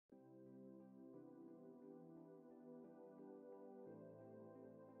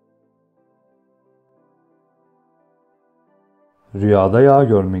Rüyada yağ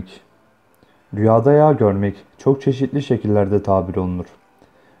görmek. Rüyada yağ görmek çok çeşitli şekillerde tabir olunur.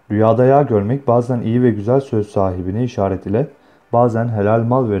 Rüyada yağ görmek bazen iyi ve güzel söz sahibine işaret ile, bazen helal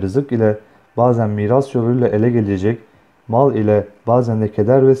mal ve rızık ile, bazen miras yoluyla ele gelecek mal ile, bazen de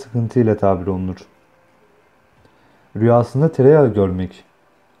keder ve sıkıntı ile tabir olunur. Rüyasında tereyağı görmek.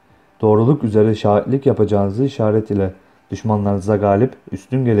 Doğruluk üzere şahitlik yapacağınızı işaret ile, düşmanlarınıza galip,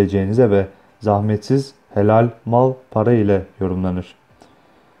 üstün geleceğinize ve zahmetsiz, helal, mal, para ile yorumlanır.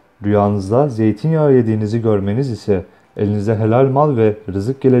 Rüyanızda zeytinyağı yediğinizi görmeniz ise elinize helal mal ve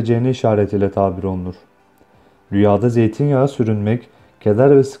rızık geleceğine işaret ile tabir olunur. Rüyada zeytinyağı sürünmek,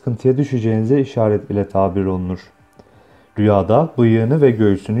 keder ve sıkıntıya düşeceğinize işaret ile tabir olunur. Rüyada bıyığını ve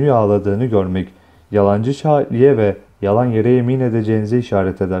göğsünü yağladığını görmek, yalancı şahitliğe ve yalan yere yemin edeceğinize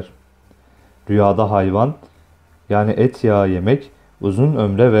işaret eder. Rüyada hayvan, yani et yağı yemek, uzun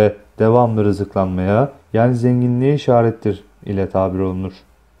ömre ve devamlı rızıklanmaya, yani zenginliğe işarettir ile tabir olunur.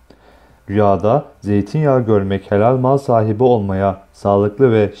 Rüyada zeytinyağı görmek helal mal sahibi olmaya,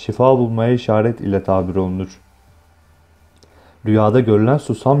 sağlıklı ve şifa bulmaya işaret ile tabir olunur. Rüyada görülen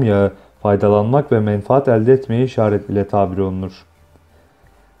susam yağı faydalanmak ve menfaat elde etmeye işaret ile tabir olunur.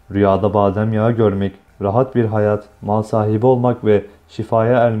 Rüyada badem yağı görmek, rahat bir hayat, mal sahibi olmak ve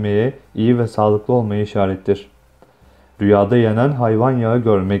şifaya ermeye, iyi ve sağlıklı olmaya işarettir. Rüyada yenen hayvan yağı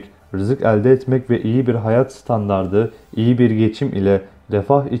görmek, rızık elde etmek ve iyi bir hayat standardı, iyi bir geçim ile,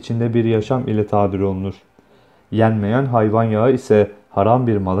 refah içinde bir yaşam ile tabir olunur. Yenmeyen hayvan yağı ise haram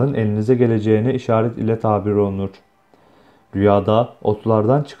bir malın elinize geleceğine işaret ile tabir olunur. Rüyada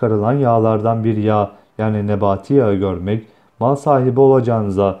otlardan çıkarılan yağlardan bir yağ, yani nebati yağı görmek, mal sahibi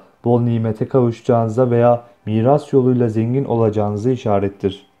olacağınıza, bol nimete kavuşacağınıza veya miras yoluyla zengin olacağınıza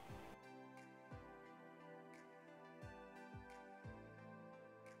işarettir.